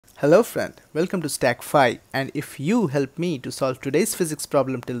Hello friend, welcome to Stack 5, and if you help me to solve today's physics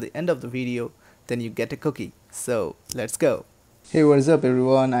problem till the end of the video, then you get a cookie. So let's go. Hey, what is up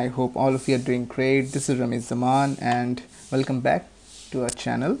everyone? I hope all of you are doing great. This is Ramiz Zaman and welcome back to our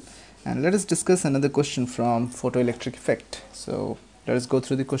channel. And let us discuss another question from photoelectric effect. So let us go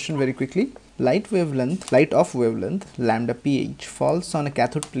through the question very quickly. Light of wavelength lambda ph falls on a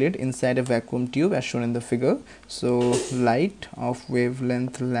cathode plate inside a vacuum tube as shown in the figure. So light of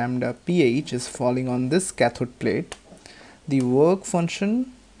wavelength lambda ph is falling on this cathode plate. The work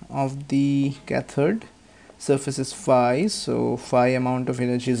function of the cathode surface is phi, so phi amount of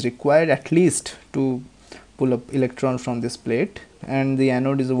energy is required at least to pull up electron from this plate, and the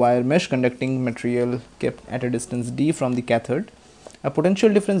anode is a wire mesh conducting material kept at a distance d from the cathode. A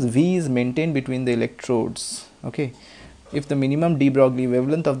potential difference V is maintained between the electrodes. Okay, if the minimum de Broglie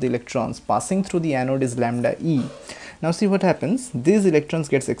wavelength of the electrons passing through the anode is lambda E. Now see what happens. These electrons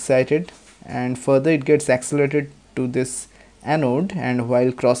gets excited and further it gets accelerated to this anode, and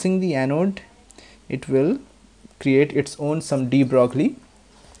while crossing the anode it will create its own some de Broglie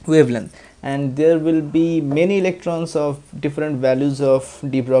wavelength, and there will be many electrons of different values of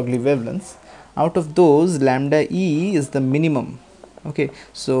de Broglie wavelengths. Out of those, lambda E is the minimum. Okay,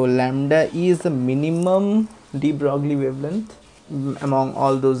 so lambda E is the minimum de Broglie wavelength among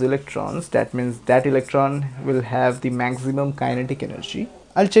all those electrons. That means that electron will have the maximum kinetic energy.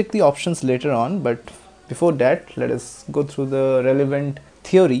 I'll check the options later on, but before that let us go through the relevant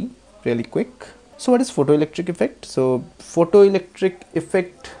theory really quick. So what is photoelectric effect? So photoelectric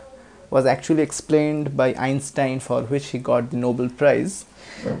effect was actually explained by Einstein, for which he got the Nobel Prize.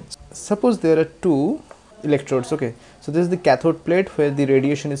 Suppose there are two electrodes. Okay, so this is the cathode plate where the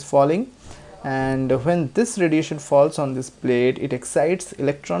radiation is falling, and when this radiation falls on this plate, it excites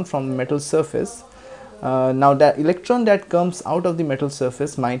electron from the metal surface. Now that electron that comes out of the metal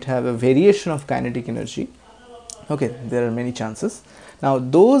surface might have a variation of kinetic energy. Okay, there are many chances. Now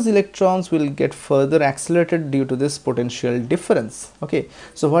those electrons will get further accelerated due to this potential difference. Okay,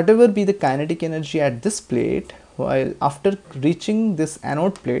 so whatever be the kinetic energy at this plate, while after reaching this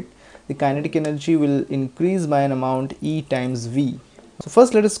anode plate, the kinetic energy will increase by an amount E times V. So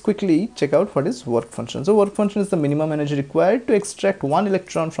first let us quickly check out what is work function. So work function is the minimum energy required to extract one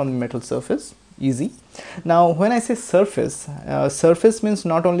electron from the metal surface. Easy. Now when I say surface, surface means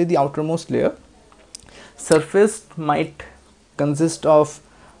not only the outermost layer. Surface might consist of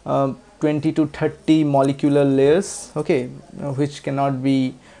 20 to 30 molecular layers, okay, which cannot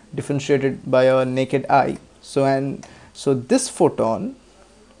be differentiated by a naked eye. So this photon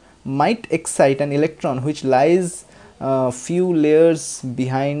might excite an electron which lies few layers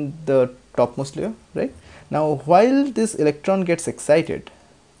behind the topmost layer, right? Now while this electron gets excited,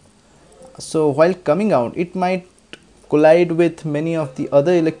 so while coming out it might collide with many of the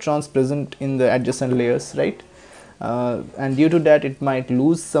other electrons present in the adjacent layers, right? And due to that it might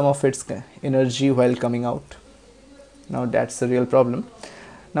lose some of its energy while coming out. Now that's a real problem.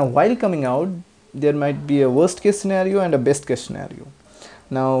 Now while coming out there might be a worst case scenario and a best case scenario.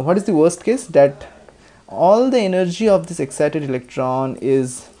 Now what is the worst case? That all the energy of this excited electron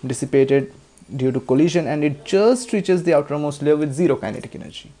is dissipated due to collision and it just reaches the outermost layer with zero kinetic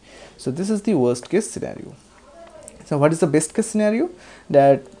energy. So this is the worst case scenario. So what is the best case scenario?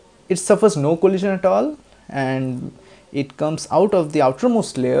 That it suffers no collision at all and it comes out of the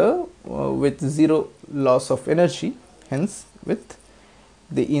outermost layer with zero loss of energy, hence with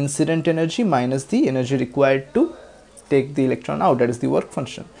the incident energy minus the energy required to take the electron out, that is the work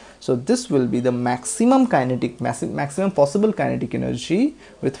function. So this will be the maximum possible kinetic energy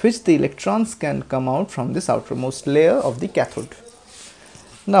with which the electrons can come out from this outermost layer of the cathode.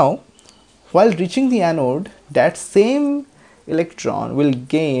 Now while reaching the anode, that same electron will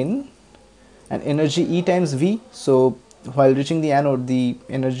gain an energy E times V. So while reaching the anode the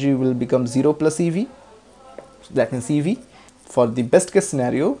energy will become 0 plus EV, so that means EV. For the best case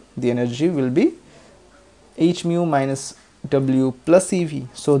scenario the energy will be H mu minus W plus EV.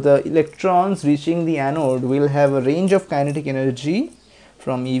 So the electrons reaching the anode will have a range of kinetic energy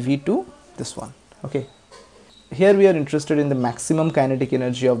from EV to this one. Okay, here we are interested in the maximum kinetic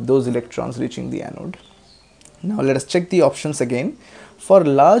energy of those electrons reaching the anode. Now let us check the options again. For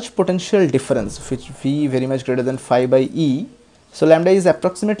large potential difference, which V very much greater than phi by E, so lambda is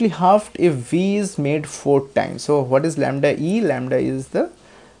approximately halved if V is made 4 times. So what is lambda E? Lambda is the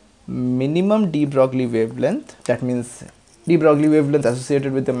minimum de Broglie wavelength, that means de Broglie wavelength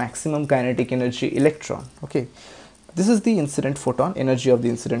associated with the maximum kinetic energy electron. Okay, this is the incident photon, energy of the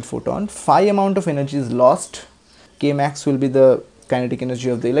incident photon. Phi amount of energy is lost. K max will be the kinetic energy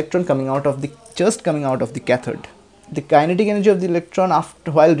of the electron coming out of the cathode. the kinetic energy of the electron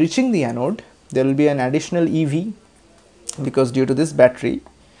after while reaching the anode, there will be an additional EV, because due to this battery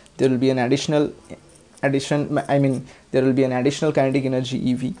there will be an additional there will be an additional kinetic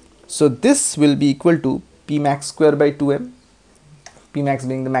energy EV. So this will be equal to P max square by 2m, P max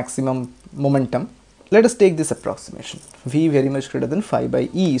being the maximum momentum. Let us take this approximation, V very much greater than phi by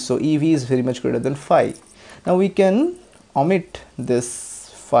E, so EV is very much greater than phi. Now we can omit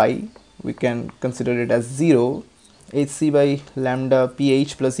this phi, we can consider it as 0. Hc by lambda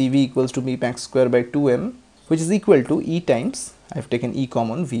pH plus EV equals to P max square by 2m, which is equal to E times, I have taken E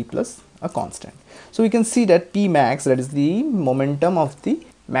common, V plus a constant. So we can see that P max, that is the momentum of the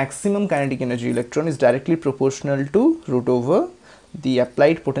maximum kinetic energy electron, is directly proportional to root over the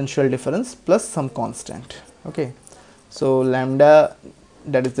applied potential difference plus some constant. Okay, so lambda,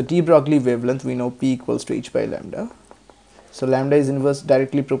 that is the de Broglie wavelength, we know P equals to h by lambda. So lambda is inverse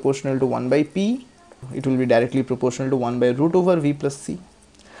directly proportional to 1 by P, it will be directly proportional to 1 by root over V plus C.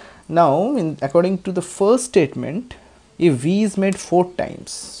 Now according to the first statement, if V is made 4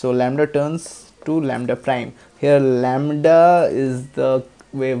 times, so lambda turns to lambda prime. Here lambda is the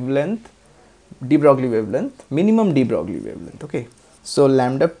wavelength, de Broglie wavelength, minimum de Broglie wavelength. Okay, so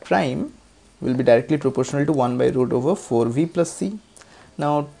lambda prime will be directly proportional to 1 by root over 4V plus C.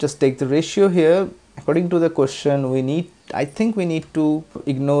 Now just take the ratio here. According to the question, I think we need to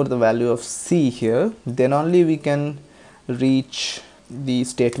ignore the value of C here, then only we can reach the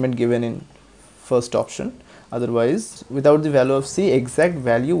statement given in first option. Otherwise, without the value of C, exact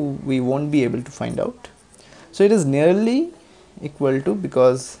value we won't be able to find out. So it is nearly equal to,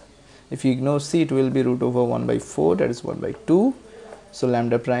 because if you ignore C, it will be root over 1 by 4, that is 1 by 2. So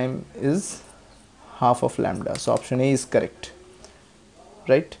lambda prime is half of lambda. So option A is correct,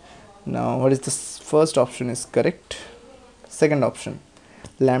 right? Now what is this? First option is correct. Second option,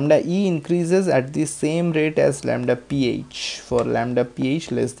 lambda E increases at the same rate as lambda pH for lambda pH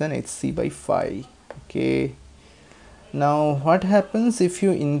less than Hc by phi. Okay, now what happens if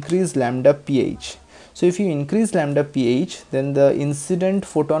you increase lambda pH? So if you increase lambda pH, then the incident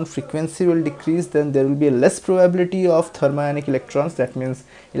photon frequency will decrease, then there will be a less probability of thermionic electrons. That means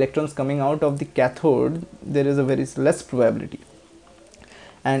electrons coming out of the cathode, there is a very less probability.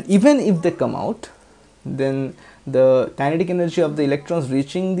 And even if they come out, then the kinetic energy of the electrons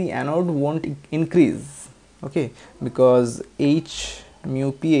reaching the anode won't increase. Okay, because H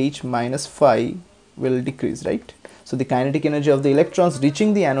mu pH minus phi will decrease, right? So the kinetic energy of the electrons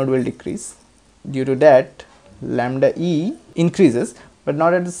reaching the anode will decrease. Due to that, lambda E increases, but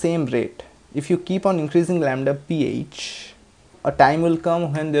not at the same rate. If you keep on increasing lambda pH, a time will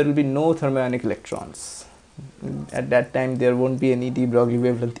come when there will be no thermionic electrons. At that time there won't be any de Broglie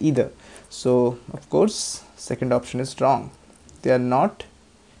wavelength either. So of course second option is wrong, they are not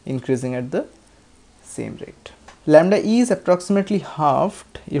increasing at the same rate. Lambda E is approximately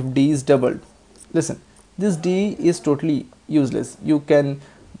halved if D is doubled. Listen, this D is totally useless. You can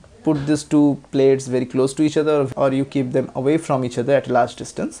put these two plates very close to each other, or you keep them away from each other at a large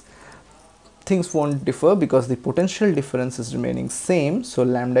distance. Things won't differ because the potential difference is remaining same. So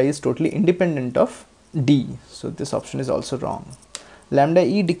lambda is totally independent of D. So this option is also wrong. Lambda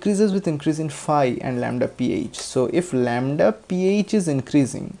E decreases with increase in phi and lambda pH. So if lambda pH is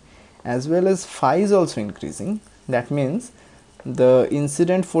increasing as well as phi is also increasing, that means the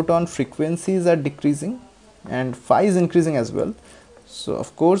incident photon frequencies are decreasing and phi is increasing as well. So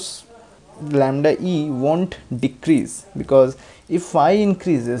of course lambda E won't decrease, because if phi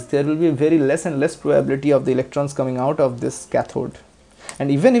increases, there will be very less and less probability of the electrons coming out of this cathode,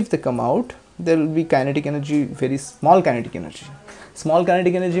 and even if they come out, there will be kinetic energy, very small kinetic energy. Small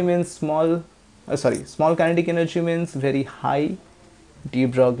kinetic energy means small kinetic energy means very high de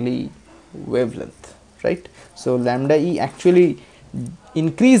Broglie wavelength, right? So lambda E actually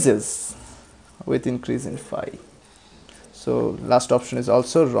increases with increase in phi. So last option is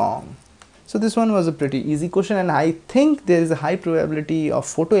also wrong. So this one was a pretty easy question, and I think there is a high probability of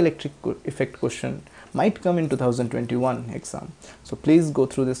photoelectric effect question might come in 2021 exam. So please go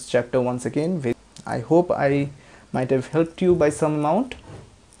through this chapter once again. I hope I might have helped you by some amount.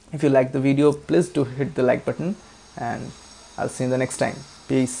 If you like the video, please do hit the like button, and I'll see you in the next time.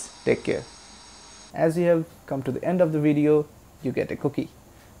 Peace, take care. As you have come to the end of the video, you get a cookie.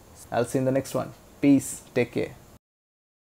 I'll see you in the next one. Peace, take care.